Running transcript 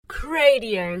Catholic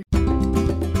Radio.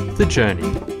 The Journey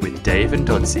with Dave and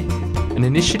Dodsey, an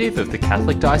initiative of the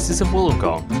Catholic Diocese of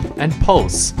Wollongong and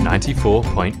Pulse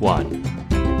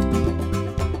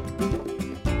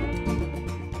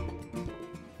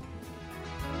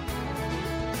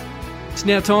 94.1. It's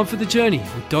now time for The Journey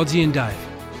with Dodsey and Dave.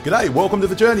 G'day, welcome to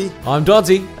The Journey. I'm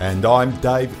Dodsey. And I'm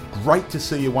Dave. Great to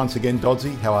see you once again,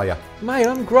 Dodsey. How are you? Mate,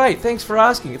 I'm great. Thanks for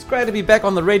asking. It's great to be back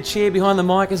on the red chair behind the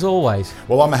mic as always.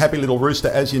 Well, I'm a happy little rooster.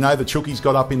 As you know, the Chookies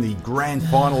got up in the grand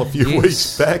final a few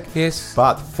weeks back. Yes.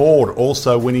 But Ford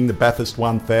also winning the Bathurst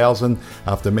 1000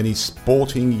 after many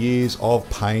sporting years of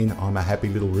pain. I'm a happy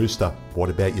little rooster.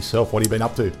 What about yourself? What have you been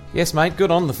up to? Yes, mate,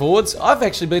 good on the Fords. I've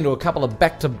actually been to a couple of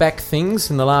back-to-back things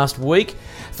in the last week.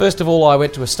 First of all, I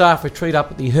went to a staff retreat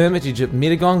up at the Hermitage at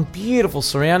Mittagong. Beautiful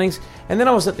surroundings. And then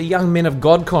I was at the Young Men of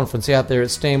God conference out there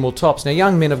at Stanmore Tops. Now,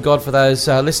 Young Men of God, for those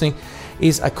listening,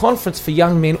 is a conference for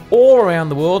young men all around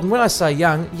the world. And when I say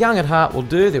young at heart will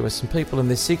do. There were some people in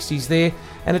their 60s there,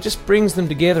 and it just brings them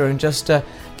together and just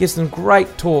gives them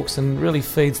great talks and really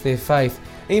feeds their faith.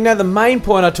 And you know, the main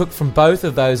point I took from both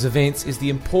of those events is the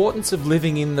importance of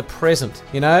living in the present.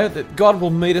 You know, that God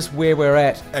will meet us where we're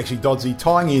at. Actually, Dodsey,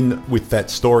 tying in with that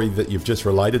story that you've just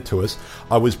related to us,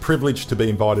 I was privileged to be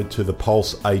invited to the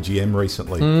Pulse AGM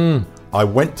recently. I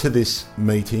went to this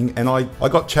meeting and I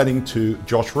got chatting to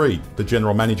Josh Reed, the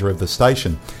general manager of the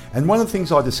station. And one of the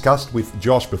things I discussed with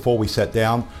Josh before we sat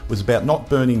down was about not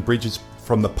burning bridges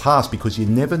from the past, because you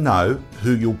never know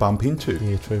who you'll bump into.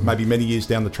 Yeah, true. Maybe many years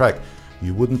down the track.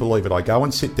 You wouldn't believe it. I go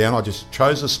and sit down. I just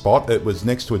chose a spot. It was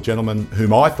next to a gentleman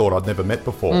whom I thought I'd never met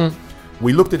before.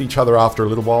 We looked at each other after a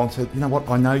little while and said, you know what,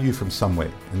 I know you from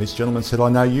somewhere. And this gentleman said, I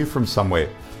know you from somewhere.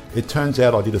 It turns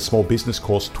out I did a small business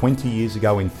course 20 years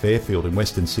ago in Fairfield in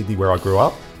Western Sydney, where I grew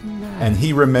up. And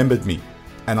he remembered me.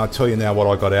 And I tell you now what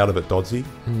I got out of it, Dodsey.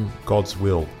 God's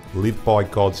will. Live by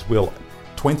God's will.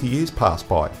 20 years passed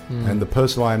by. And the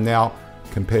person I am now,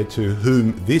 compared to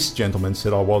whom this gentleman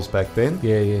said I was back then,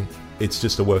 it's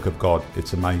just a work of God.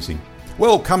 It's amazing.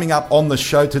 Well, coming up on the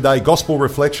show today, Gospel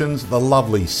Reflections, the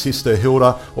lovely Sister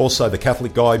Hilda, also the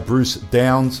Catholic guy Bruce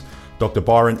Downs, Dr.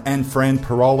 Byron and Fran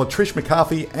Parola, Trish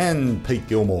McCarthy and Pete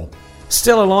Gilmore.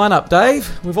 Stellar lineup,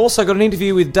 Dave. We've also got an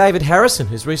interview with David Harrison,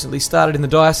 who's recently started in the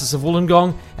Diocese of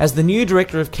Wollongong as the new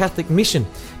Director of Catholic Mission.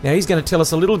 Now, he's going to tell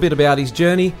us a little bit about his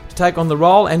journey to take on the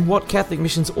role and what Catholic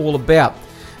Mission's all about.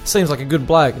 Seems like a good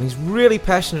bloke, and he's really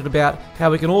passionate about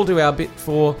how we can all do our bit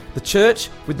for the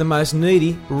church with the most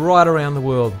needy right around the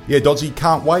world. Yeah, Dodsey,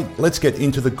 can't wait. Let's get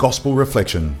into the Gospel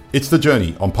Reflection. It's The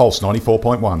Journey on Pulse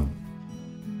 94.1.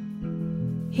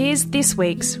 Here's this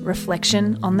week's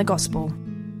reflection on the Gospel.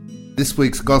 This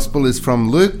week's Gospel is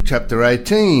from Luke chapter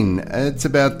 18. It's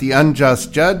about the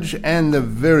unjust judge and the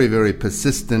very, very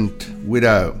persistent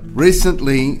widow.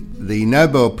 Recently, the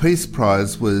Nobel Peace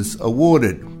Prize was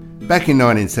awarded. Back in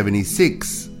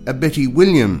 1976, Betty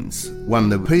Williams won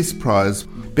the Peace Prize.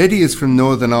 Betty is from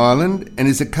Northern Ireland and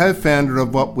is a co-founder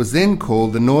of what was then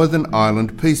called the Northern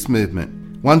Ireland Peace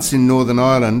Movement. Once in Northern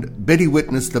Ireland, Betty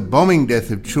witnessed the bombing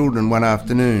death of children one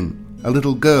afternoon. A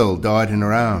little girl died in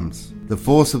her arms. The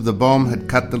force of the bomb had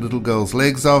cut the little girl's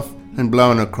legs off and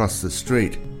blown her across the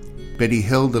street. Betty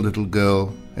held the little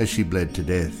girl as she bled to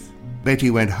death.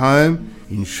 Betty went home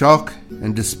in shock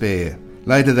and despair.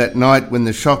 Later that night, when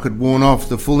the shock had worn off,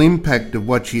 the full impact of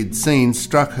what she had seen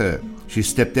struck her. She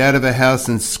stepped out of her house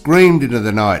and screamed into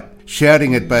the night.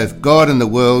 Shouting at both God and the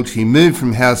world, she moved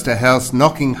from house to house,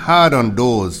 knocking hard on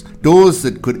doors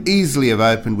that could easily have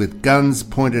opened with guns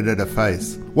pointed at her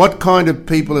face. What kind of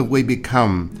people have we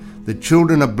become? The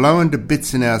children are blown to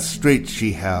bits in our streets,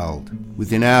 she howled.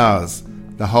 Within hours,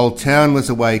 the whole town was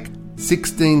awake.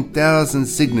 16,000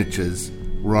 signatures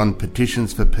were on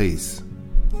petitions for peace.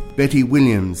 Betty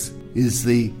Williams is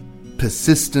the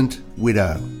persistent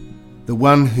widow, the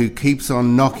one who keeps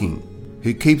on knocking,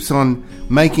 who keeps on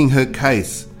making her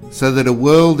case, so that a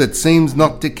world that seems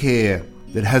not to care,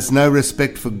 that has no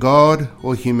respect for God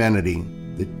or humanity,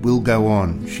 that will go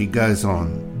on. She goes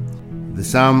on. The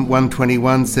Psalm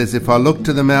 121 says, "If I look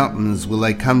to the mountains, will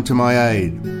they come to my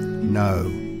aid? No,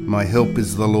 my help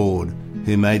is the Lord,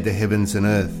 who made the heavens and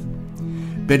earth."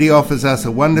 Betty offers us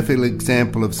a wonderful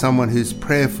example of someone who's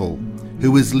prayerful,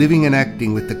 who is living and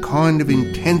acting with the kind of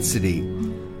intensity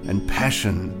and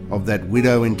passion of that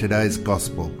widow in today's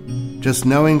gospel. Just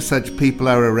knowing such people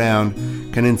are around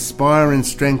can inspire and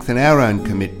strengthen our own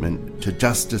commitment to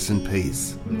justice and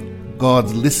peace.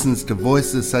 God listens to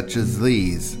voices such as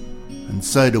these, and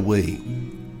so do we.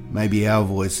 Maybe our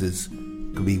voices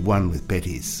could be one with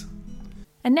Betty's.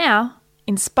 And now,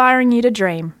 inspiring you to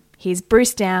dream, here's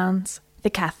Bruce Downs, the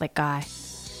Catholic guy.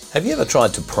 Have you ever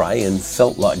tried to pray and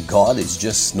felt like God is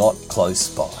just not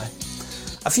close by?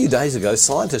 A few days ago,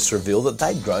 scientists revealed that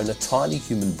they'd grown a tiny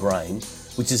human brain,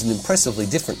 which is an impressively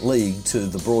different league to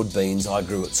the broad beans I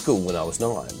grew at school when I was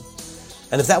 9.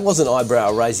 And if that wasn't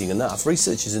eyebrow-raising enough,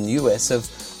 researchers in the US have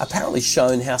apparently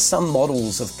shown how some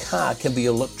models of car can be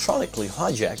electronically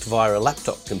hijacked via a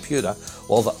laptop computer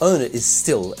while the owner is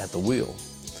still at the wheel.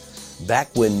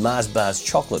 Back when Mars Bars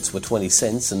chocolates were 20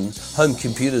 cents and home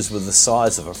computers were the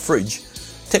size of a fridge,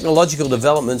 technological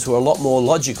developments were a lot more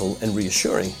logical and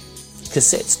reassuring.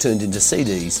 Cassettes turned into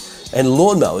CDs and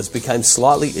lawnmowers became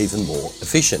slightly even more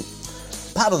efficient.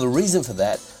 Part of the reason for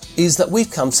that is that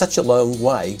we've come such a long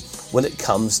way when it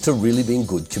comes to really being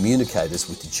good communicators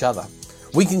with each other.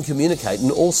 We can communicate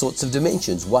in all sorts of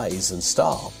dimensions, ways and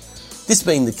style. This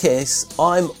being the case,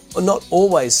 I'm not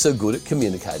always so good at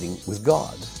communicating with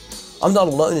God. I'm not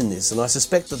alone in this, and I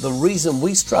suspect that the reason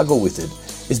we struggle with it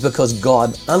is because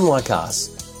God, unlike us,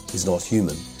 is not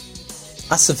human.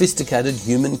 Our sophisticated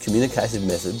human communicative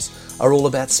methods are all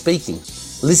about speaking,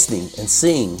 listening and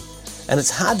seeing, and it's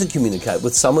hard to communicate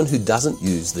with someone who doesn't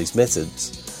use these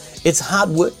methods. It's hard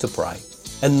work to pray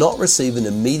and not receive an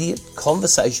immediate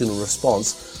conversational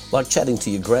response like chatting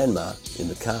to your grandma in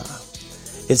the car.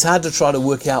 It's hard to try to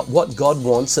work out what God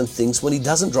wants and thinks when He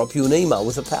doesn't drop you an email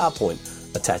with a PowerPoint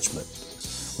attachment.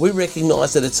 We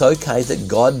recognise that it's okay that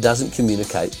God doesn't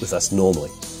communicate with us normally.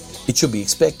 It should be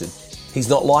expected. He's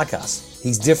not like us.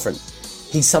 He's different.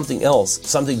 He's something else,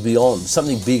 something beyond,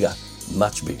 something bigger,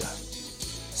 much bigger.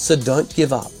 So don't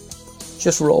give up.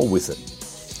 Just roll with it.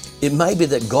 It may be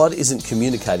that God isn't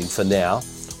communicating for now,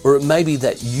 or it may be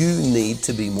that you need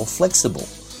to be more flexible.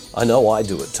 I know I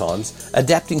do at times,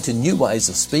 adapting to new ways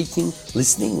of speaking,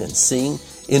 listening and seeing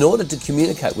in order to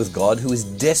communicate with God, who is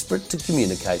desperate to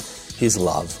communicate His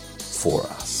love for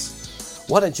us.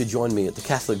 Why don't you join me at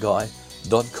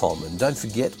thecatholicguy.com, and don't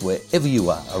forget, wherever you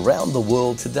are around the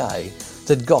world today,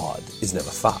 that God is never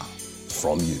far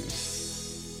from you.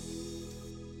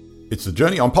 It's The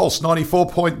Journey on Pulse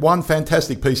 94.1.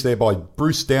 Fantastic piece there by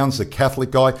Bruce Downs, the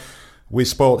Catholic guy. We're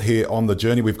spoilt here on The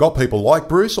Journey. We've got people like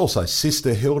Bruce, also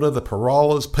Sister Hilda, the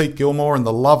Parolas, Pete Gilmore, and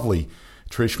the lovely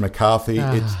Trish McCarthy.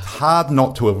 It's hard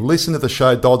not to have listened to the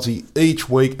show, Dodsy, each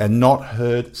week and not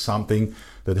heard something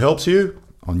that helps you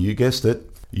on, you guessed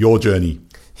it, your journey.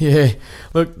 Yeah,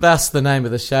 look, that's the name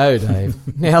of the show, Dave.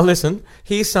 Now listen,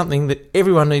 here's something that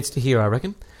everyone needs to hear, I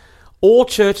reckon. All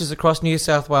churches across New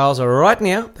South Wales are right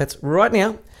now,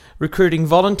 recruiting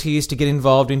volunteers to get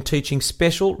involved in teaching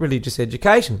special religious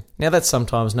education. Now that's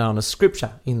sometimes known as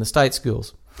scripture in the state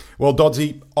schools. Well,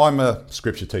 Dodsy, I'm a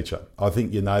scripture teacher. I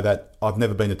think you know that. I've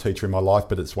never been a teacher in my life,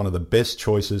 but it's one of the best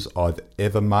choices I've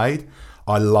ever made.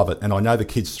 I love it, and I know the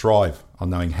kids thrive on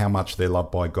knowing how much they're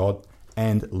loved by God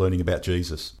and learning about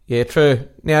Jesus. Yeah, true.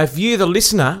 Now, if you, the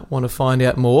listener, want to find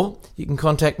out more, you can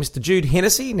contact Mr. Jude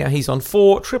Hennessy. Now, he's on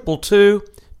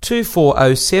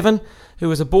 422-2407,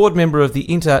 who is a board member of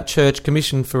the Inter-Church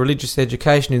Commission for Religious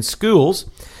Education in Schools.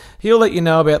 He'll let you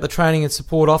know about the training and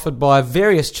support offered by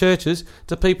various churches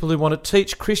to people who want to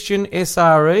teach Christian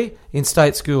SRE in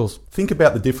state schools. Think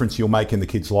about the difference you'll make in the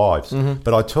kids' lives. Mm-hmm.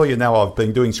 But I tell you now, I've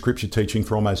been doing scripture teaching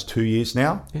for almost 2 years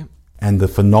now. Yeah. And the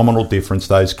phenomenal difference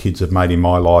those kids have made in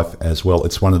my life as well.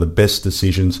 It's one of the best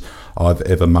decisions I've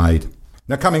ever made.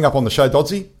 Now, coming up on the show,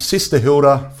 Dodsy, Sister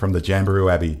Hilda from the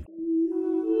Jamberoo Abbey.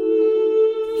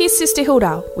 Here's Sister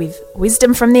Hilda with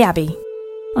Wisdom from the Abbey.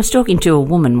 I was talking to a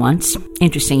woman once.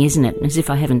 Interesting, isn't it? As if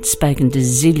I haven't spoken to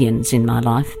zillions in my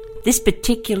life. This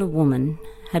particular woman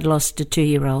had lost a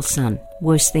 2-year-old son.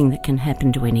 Worst thing that can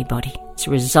happen to anybody. As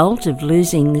a result of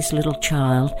losing this little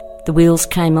child, the wheels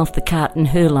came off the cart in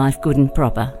her life good and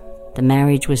proper. The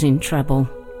marriage was in trouble.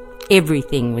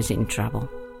 Everything was in trouble.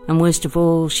 And worst of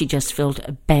all, she just felt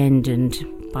abandoned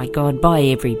by God, by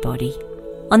everybody.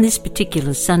 On this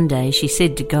particular Sunday, she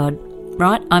said to God,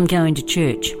 "Right, I'm going to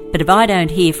church, but if I don't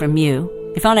hear from you,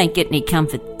 if I don't get any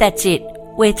comfort, that's it.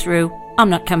 We're through. I'm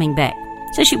not coming back."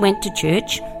 So she went to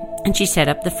church and she sat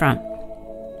up the front.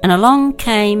 And along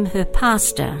came her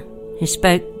pastor, who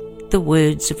spoke the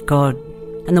words of God.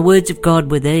 And the words of God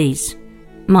were these: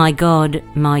 my God,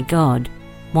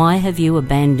 why have you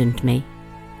abandoned me?"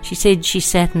 She said she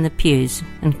sat in the pews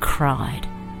and cried.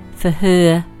 For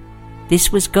her,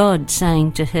 this was God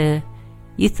saying to her,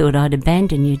 "You thought I'd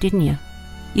abandon you, didn't you?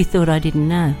 You thought I didn't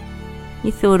know.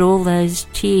 You thought all those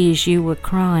tears you were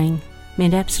crying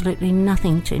meant absolutely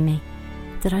nothing to me,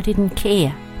 that I didn't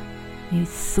care. You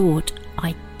thought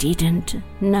I didn't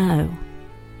know.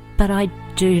 But I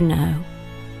do know.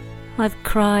 I've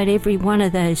cried every one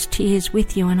of those tears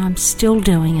with you, and I'm still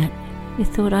doing it. You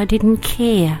thought I didn't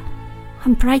care.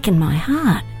 I'm breaking my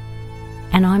heart.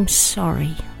 And I'm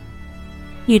sorry.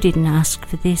 You didn't ask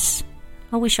for this.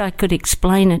 I wish I could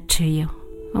explain it to you.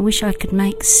 I wish I could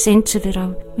make sense of it. I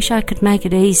wish I could make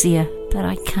it easier, but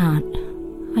I can't.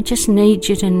 I just need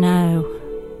you to know.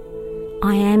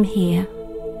 I am here.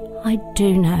 I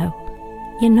do know.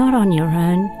 You're not on your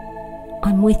own.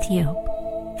 I'm with you.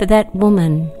 For that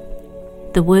woman,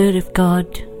 the Word of God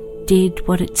did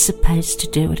what it's supposed to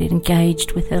do. It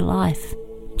engaged with her life.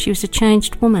 She was a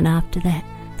changed woman after that.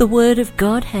 The Word of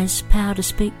God has power to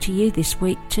speak to you this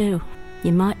week too.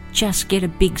 You might just get a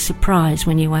big surprise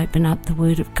when you open up the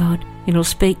Word of God. It'll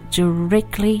speak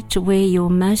directly to where you're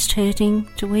most hurting,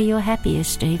 to where you're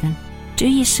happiest even. Do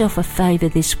yourself a favour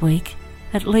this week,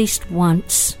 at least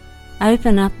once.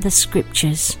 Open up the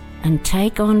Scriptures and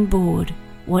take on board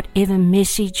whatever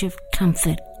message of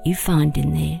comfort you find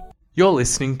in there. You're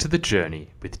listening to The Journey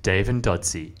with Dave and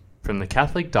Dodsey from the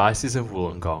Catholic Diocese of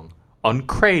Wollongong on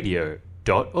cradio.org.au.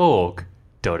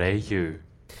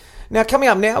 Now, coming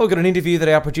up now, we've got an interview that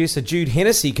our producer Jude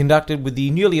Hennessy conducted with the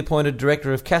newly appointed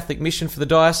Director of Catholic Mission for the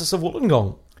Diocese of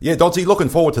Wollongong. Yeah, Dodsey, looking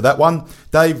forward to that one.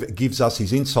 Dave gives us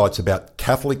his insights about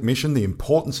Catholic mission, the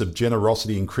importance of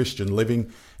generosity in Christian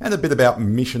living, and a bit about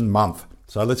Mission Month.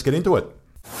 So let's get into it.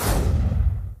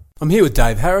 I'm here with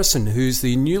Dave Harrison, who's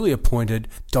the newly appointed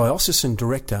Diocesan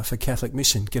Director for Catholic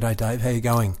Mission. G'day, Dave. How are you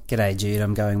going? G'day, Jude.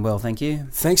 I'm going well, thank you.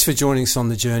 Thanks for joining us on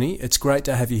The Journey. It's great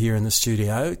to have you here in the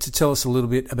studio to tell us a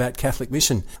little bit about Catholic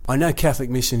Mission. I know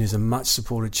Catholic Mission is a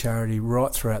much-supported charity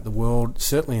right throughout the world,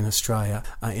 certainly in Australia,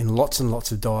 in lots and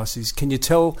lots of dioceses. Can you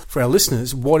tell, for our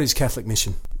listeners, what is Catholic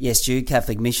Mission? Yes, Jude.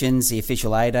 Catholic Mission's the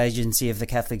official aid agency of the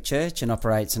Catholic Church and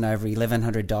operates in over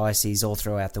 1,100 dioceses all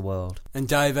throughout the world. And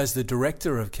Dave, as the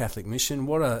Director of Catholic Mission,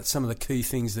 what are some of the key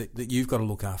things that you've got to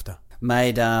look after?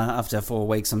 Mate, after 4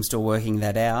 weeks, I'm still working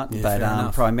that out, Yeah,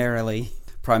 but primarily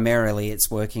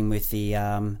it's working with the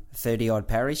 30-odd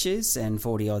parishes and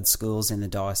 40-odd schools in the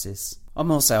diocese. I'm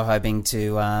also hoping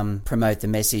to promote the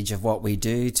message of what we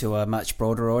do to a much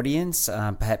broader audience,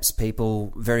 perhaps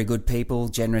people, very good people,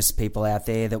 generous people out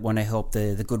there that want to help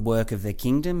the good work of the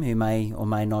kingdom who may or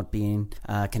may not be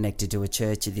connected to a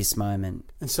church at this moment.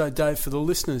 And so, Dave, for the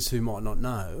listeners who might not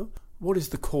know, what is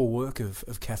the core work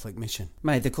of Catholic Mission?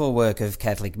 Mate, the core work of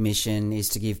Catholic Mission is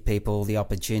to give people the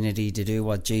opportunity to do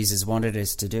what Jesus wanted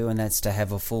us to do, and that's to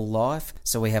have a full life.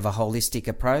 So we have a holistic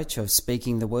approach of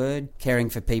speaking the word,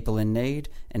 caring for people in need,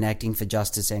 and acting for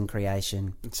justice and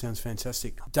creation. It sounds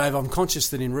fantastic. Dave, I'm conscious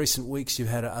that in recent weeks you've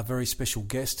had a very special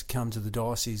guest come to the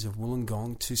Diocese of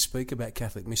Wollongong to speak about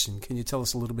Catholic Mission. Can you tell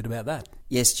us a little bit about that?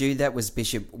 Yes, Jude, that was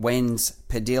Bishop Wens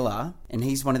Padilla, and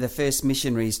he's one of the first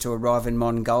missionaries to arrive in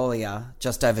Mongolia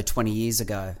just over 20 years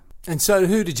ago. And so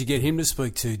who did you get him to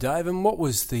speak to, Dave, and what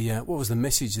was the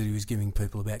message that he was giving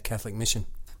people about Catholic Mission?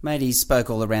 Mate, he spoke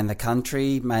all around the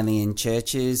country, mainly in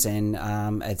churches and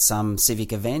at some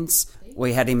civic events.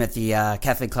 We had him at the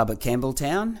Catholic Club at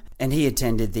Campbelltown, and he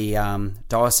attended the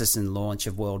diocesan launch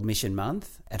of World Mission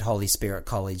Month at Holy Spirit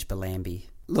College, Bellambi.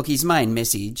 Look, his main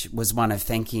message was one of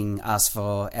thanking us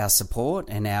for our support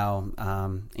and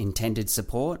our intended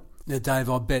support. Now, Dave,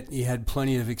 I bet you had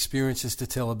plenty of experiences to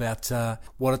tell about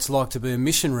what it's like to be a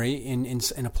missionary in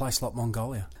a place like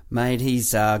Mongolia. Mate,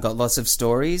 he's got lots of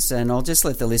stories, and I'll just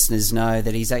let the listeners know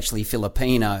that he's actually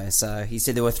Filipino. So he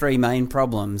said there were 3 main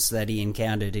problems that he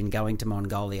encountered in going to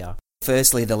Mongolia.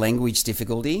 Firstly, the language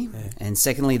difficulty, and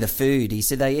secondly, the food. He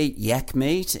said they eat yak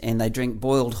meat and they drink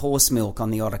boiled horse milk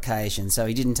on the odd occasion, so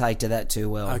he didn't take to that too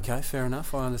well. Okay, fair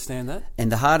enough, I understand that.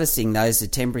 And the hardest thing, though, is the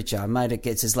temperature. Mate, it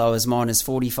gets as low as minus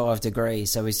 45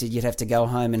 degrees, so he said you'd have to go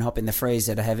home and hop in the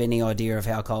freezer to have any idea of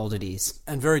how cold it is.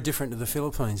 And very different to the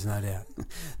Philippines, no doubt.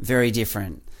 Very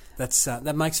different.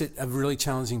 That makes it a really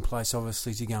challenging place,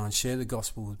 obviously, to go and share the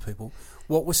gospel with people.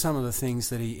 What were some of the things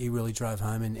that he really drove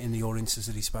home in the audiences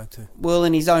that he spoke to? Well,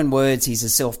 in his own words, he's a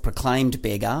self-proclaimed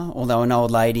beggar, although an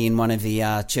old lady in one of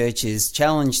the churches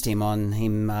challenged him on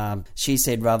him. She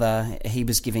said, rather, he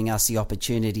was giving us the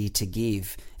opportunity to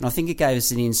give. And I think it gave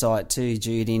us an insight too,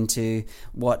 Jude, into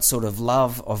what sort of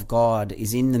love of God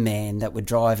is in the man that would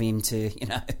drive him to,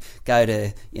 go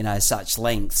to, such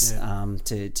lengths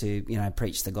to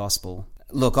preach the gospel.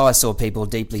 Look, I saw people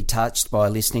deeply touched by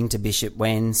listening to Bishop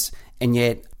Wens, and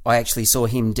yet I actually saw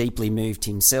him deeply moved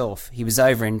himself. He was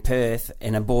over in Perth,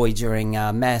 and a boy during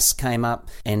Mass came up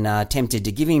and attempted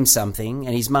to give him something,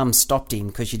 and his mum stopped him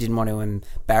because she didn't want to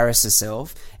embarrass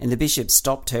herself. And the bishop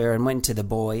stopped her and went to the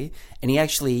boy And he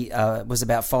actually was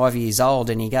about 5 years old,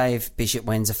 and he gave Bishop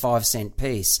Wenz a 5-cent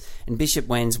piece. And Bishop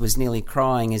Wenz was nearly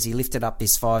crying as he lifted up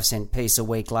this 5-cent piece a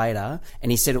week later,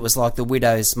 and he said it was like the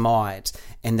widow's mite,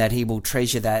 and that he will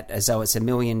treasure that as though it's $1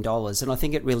 million. And I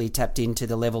think it really tapped into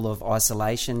the level of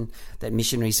isolation that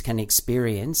missionaries can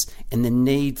experience and the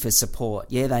need for support.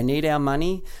 Yeah, they need our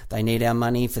money. They need our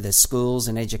money for the schools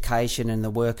and education and the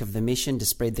work of the mission to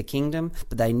spread the kingdom,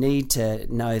 but they need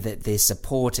to know that they're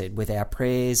supported with our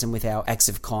prayers and with our acts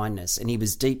of kindness. And he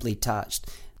was deeply touched.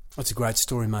 That's a great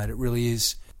story, mate. It really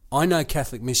is. I know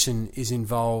Catholic Mission is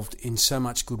involved in so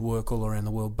much good work all around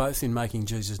the world, both in making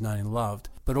Jesus known and loved,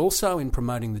 but also in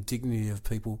promoting the dignity of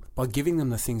people by giving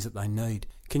them the things that they need.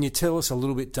 Can you tell us a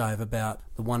little bit, Dave, about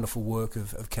the wonderful work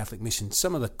of Catholic Mission,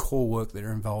 some of the core work that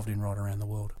they're involved in right around the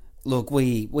world? Look,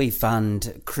 we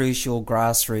fund crucial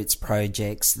grassroots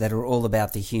projects that are all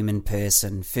about the human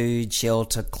person: food,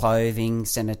 shelter, clothing,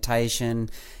 sanitation,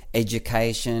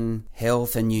 education,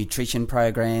 health and nutrition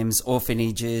programs,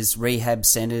 orphanages, rehab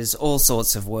centres, all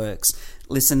sorts of works.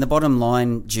 Listen, the bottom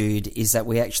line, Jude, is that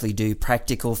we actually do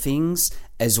practical things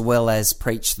as well as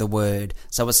preach the word.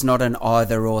 So it's not an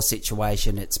either-or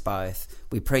situation, it's both.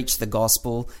 We preach the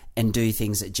gospel and do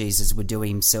things that Jesus would do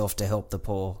himself to help the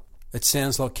poor. It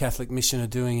sounds like Catholic Mission are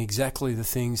doing exactly the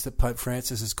things that Pope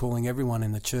Francis is calling everyone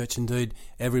in the church, indeed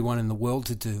everyone in the world,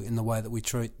 to do in the way that we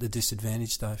treat the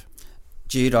disadvantaged, Dave.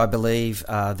 Jude, I believe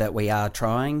that we are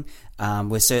trying.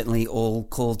 We're certainly all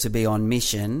called to be on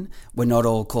mission. We're not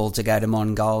all called to go to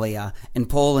Mongolia. And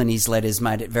Paul in his letters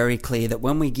made it very clear that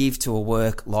when we give to a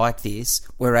work like this,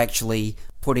 we're actually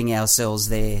putting ourselves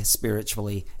there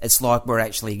spiritually. It's like we're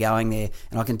actually going there.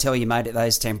 And I can tell you, mate, at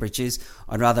those temperatures,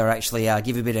 I'd rather actually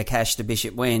give a bit of cash to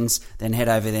Bishop Wenz than head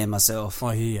over there myself.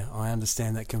 I hear you. I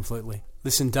understand that completely.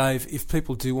 Listen, Dave, if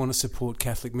people do want to support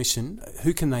Catholic Mission,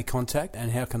 who can they contact and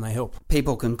how can they help?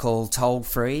 People can call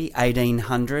toll-free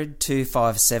 1800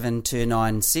 257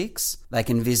 296. They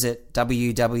can visit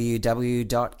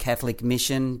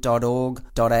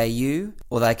www.catholicmission.org.au,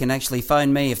 or they can actually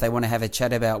phone me if they want to have a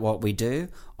chat about what we do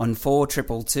on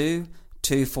 4222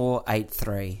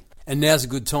 2483. And now's a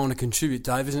good time to contribute,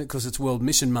 Dave, isn't it? Because it's World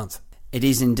Mission Month. It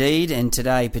is indeed, and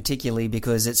today particularly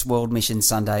because it's World Mission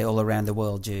Sunday all around the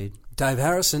world, Jude. Dave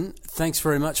Harrison, thanks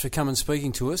very much for coming and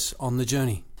speaking to us on The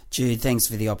Journey. Jude, thanks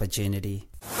for the opportunity.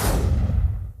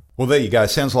 Well, there you go.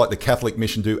 Sounds like the Catholic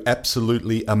Mission do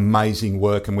absolutely amazing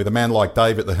work. And with a man like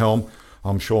Dave at the helm,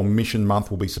 I'm sure Mission Month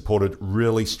will be supported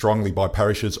really strongly by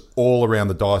parishes all around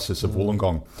the Diocese of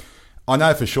Wollongong. I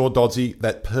know for sure, Dodsey,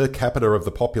 that per capita of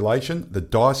the population, the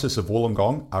Diocese of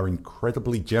Wollongong are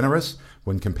incredibly generous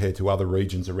when compared to other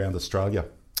regions around Australia.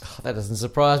 Oh, that doesn't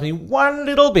surprise me one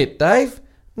little bit, Dave.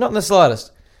 Not in the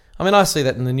slightest. I mean, I see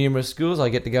that in the numerous schools I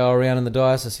get to go around in the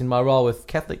diocese in my role with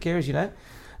Catholic Care, as you know.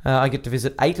 I get to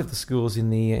visit 8 of the schools in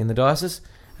the diocese,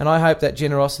 and I hope that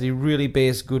generosity really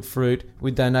bears good fruit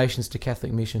with donations to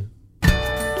Catholic Mission.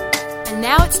 And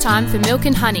now it's time for Milk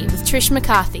and Honey with Trish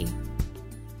McCarthy.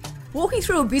 Walking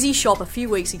through a busy shop a few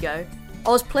weeks ago, I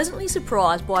was pleasantly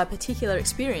surprised by a particular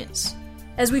experience.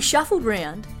 As we shuffled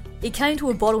round, it came to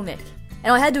a bottleneck,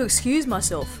 and I had to excuse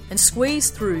myself and squeeze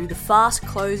through the fast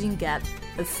closing gap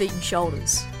of feet and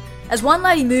shoulders. As one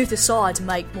lady moved aside to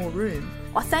make more room,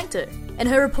 I thanked her, and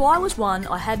her reply was one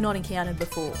I had not encountered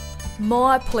before.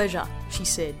 "My pleasure," she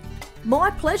said. My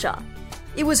pleasure.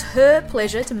 It was her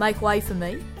pleasure to make way for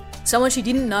me. Someone she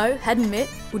didn't know, hadn't met,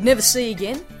 would never see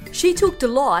again. She took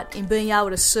delight in being able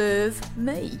to serve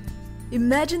me.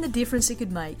 Imagine the difference it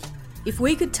could make if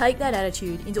we could take that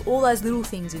attitude into all those little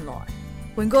things in life.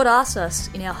 When God asks us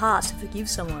in our hearts to forgive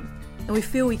someone, and we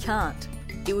feel we can't,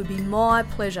 it would be my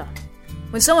pleasure.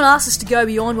 When someone asks us to go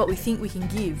beyond what we think we can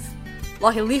give,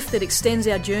 like a lift that extends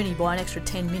our journey by an extra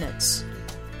 10 minutes,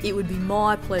 it would be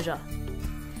my pleasure.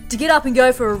 To get up and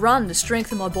go for a run to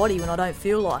strengthen my body when I don't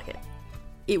feel like it,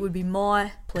 it would be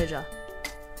my pleasure.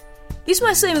 This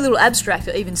may seem a little abstract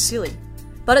or even silly,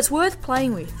 but it's worth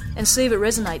playing with and see if it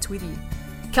resonates with you.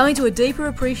 Coming to a deeper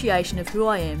appreciation of who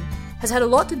I am has had a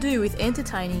lot to do with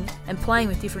entertaining and playing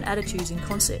with different attitudes and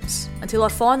concepts until I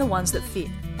find the ones that fit.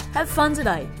 Have fun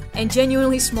today and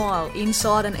genuinely smile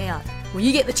inside and out when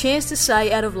you get the chance to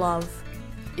say out of love,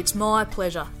 "It's my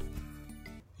pleasure."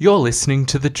 You're listening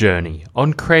to The Journey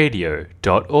on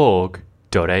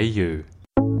cradio.org.au.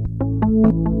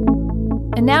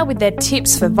 And now with their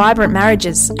tips for vibrant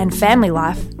marriages and family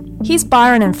life, here's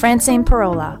Byron and Francine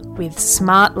Parola with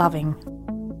Smart Loving.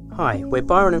 Hi, we're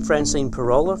Byron and Francine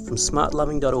Parola from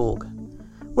smartloving.org.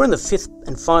 We're in the 5th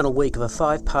and final week of a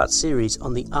 5-part series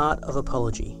on the art of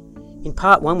apology. In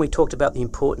part 1 we talked about the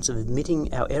importance of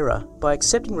admitting our error by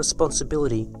accepting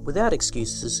responsibility without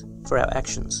excuses for our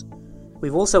actions.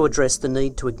 We've also addressed the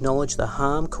need to acknowledge the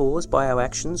harm caused by our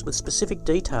actions with specific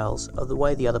details of the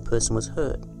way the other person was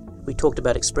hurt. We talked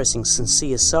about expressing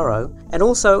sincere sorrow and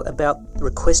also about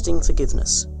requesting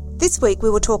forgiveness. This week we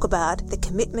will talk about the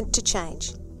commitment to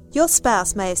change. Your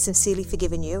spouse may have sincerely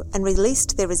forgiven you and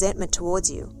released their resentment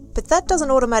towards you, but that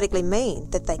doesn't automatically mean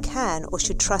that they can or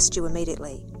should trust you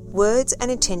immediately. Words and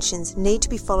intentions need to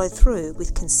be followed through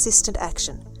with consistent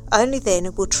action. Only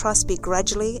then will trust be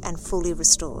gradually and fully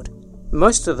restored.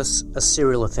 Most of us are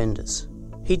serial offenders.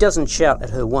 He doesn't shout at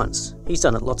her once, he's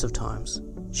done it lots of times.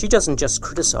 She doesn't just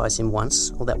criticise him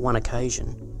once or that one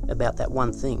occasion about that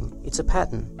one thing. It's a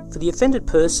pattern. For the offended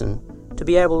person to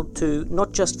be able to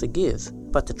not just forgive,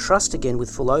 but to trust again with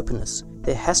full openness,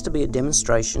 there has to be a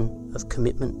demonstration of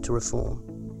commitment to reform.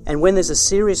 And when there's a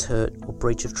serious hurt or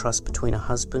breach of trust between a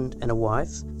husband and a wife,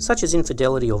 such as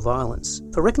infidelity or violence,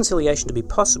 for reconciliation to be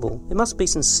possible, there must be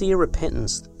sincere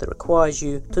repentance that requires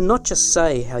you to not just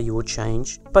say how you will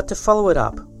change, but to follow it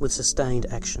up with sustained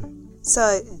action.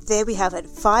 So, there we have it,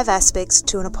 5 aspects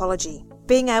to an apology.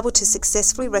 Being able to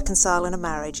successfully reconcile in a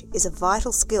marriage is a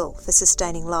vital skill for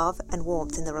sustaining love and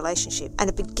warmth in the relationship, and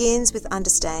it begins with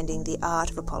understanding the art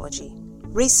of apology.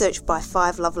 Research by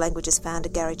 5 Love Languages founder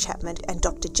Gary Chapman and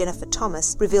Dr. Jennifer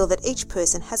Thomas reveal that each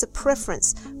person has a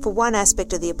preference for one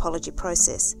aspect of the apology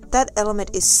process. That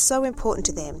element is so important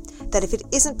to them that if it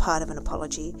isn't part of an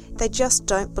apology, they just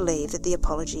don't believe that the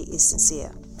apology is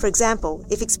sincere. For example,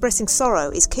 if expressing sorrow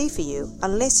is key for you,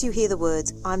 unless you hear the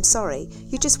words, "I'm sorry,"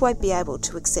 you just won't be able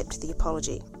to accept the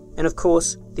apology. And of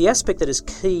course, the aspect that is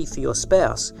key for your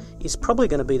spouse is probably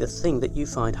going to be the thing that you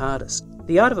find hardest.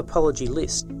 The Art of Apology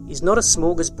list is not a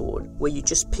smorgasbord where you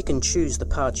just pick and choose the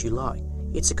parts you like.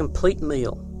 It's a complete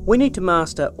meal. We need to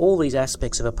master all these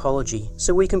aspects of apology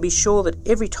so we can be sure that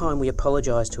every time we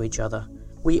apologise to each other,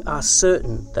 we are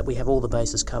certain that we have all the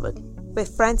bases covered. We're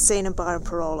Francine and Byron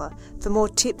Parola. For more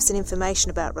tips and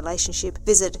information about relationship,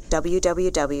 visit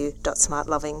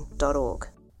www.smartloving.org.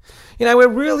 You know, we're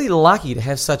really lucky to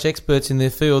have such experts in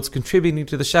their fields contributing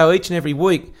to the show each and every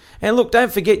week. And look,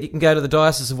 don't forget you can go to the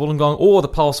Diocese of Wollongong or the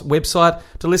Pulse website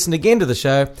to listen again to the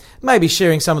show, maybe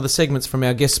sharing some of the segments from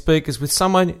our guest speakers with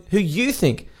someone who you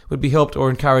think would be helped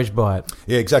or encouraged by it.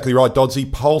 Yeah, exactly right, Dodsy.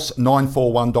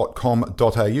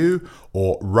 Pulse941.com.au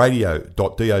or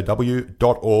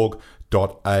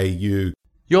radio.dow.org.au.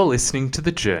 You're listening to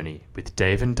The Journey with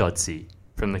Dave and Dodsy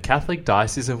from the Catholic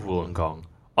Diocese of Wollongong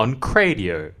on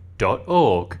cradio.org.au.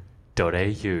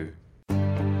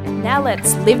 Now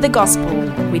let's live the gospel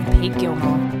with Pete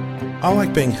Gilmore. I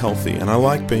like being healthy and I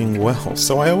like being well,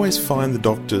 so I always find the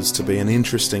doctors to be an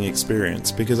interesting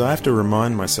experience because I have to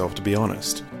remind myself to be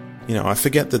honest. You know, I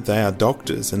forget that they are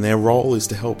doctors and their role is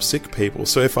to help sick people,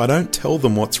 so if I don't tell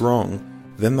them what's wrong,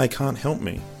 then they can't help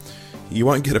me. You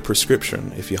won't get a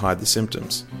prescription if you hide the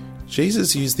symptoms.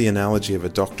 Jesus used the analogy of a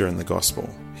doctor in the gospel.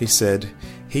 He said,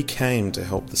 he came to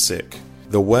help the sick.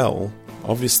 The well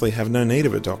obviously have no need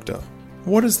of a doctor.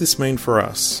 What does this mean for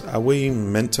us? Are we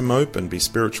meant to mope and be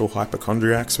spiritual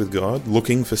hypochondriacs with God,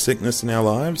 looking for sickness in our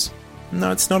lives?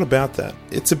 No, it's not about that.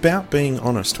 It's about being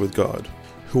honest with God.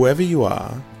 Whoever you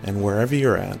are and wherever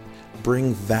you're at,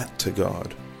 bring that to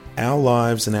God. Our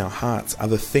lives and our hearts are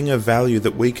the thing of value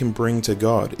that we can bring to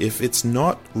God. If it's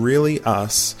not really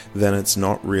us, then it's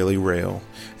not really real.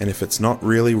 And if it's not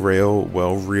really real,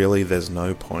 well, really, there's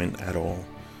no point at all.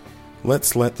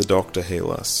 Let's let the doctor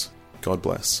heal us. God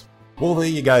bless. Well, there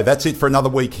you go. That's it for another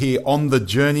week here on The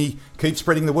Journey. Keep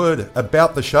spreading the word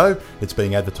about the show. It's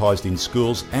being advertised in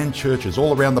schools and churches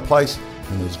all around the place,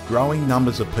 and there's growing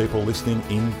numbers of people listening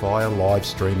in via live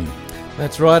streaming.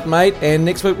 That's right, mate. And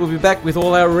next week we'll be back with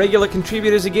all our regular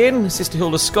contributors again. Sister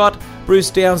Hilda Scott,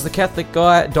 Bruce Downs, the Catholic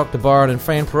Guy, Dr. Byron and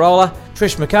Fran Parola,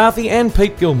 Trish McCarthy and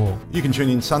Pete Gilmore. You can tune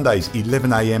in Sundays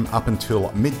 11am up until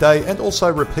midday, and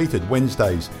also repeated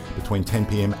Wednesdays between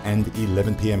 10pm and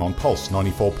 11pm on Pulse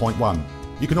 94.1.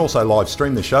 You can also live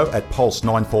stream the show at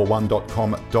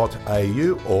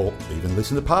pulse941.com.au or even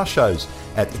listen to past shows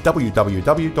at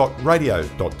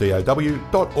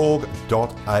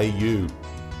www.radio.dow.org.au.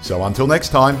 So until next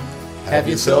time, have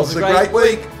yourselves a great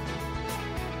week.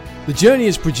 The Journey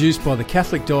is produced by the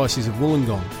Catholic Diocese of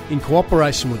Wollongong in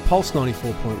cooperation with Pulse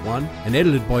 94.1 and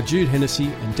edited by Jude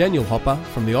Hennessy and Daniel Hopper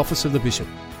from the Office of the Bishop.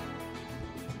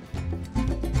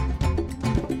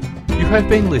 You have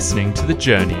been listening to The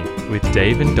Journey with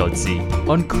Dave and Dodsy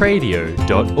on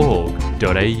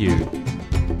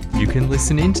cradio.org.au. You can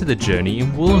listen into The Journey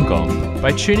in Wollongong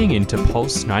by tuning in to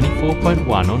Pulse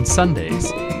 94.1 on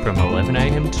Sundays from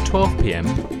 11am to 12pm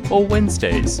or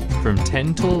Wednesdays from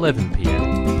 10 to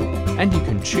 11pm. And you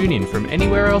can tune in from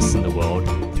anywhere else in the world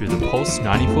through the Pulse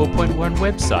 94.1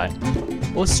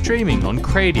 website or streaming on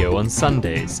Cradio on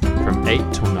Sundays from 8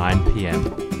 till 9 p.m.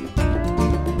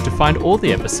 To find all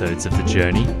the episodes of The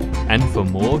Journey and for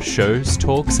more shows,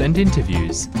 talks and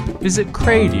interviews, visit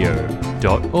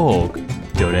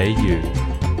cradio.org.au.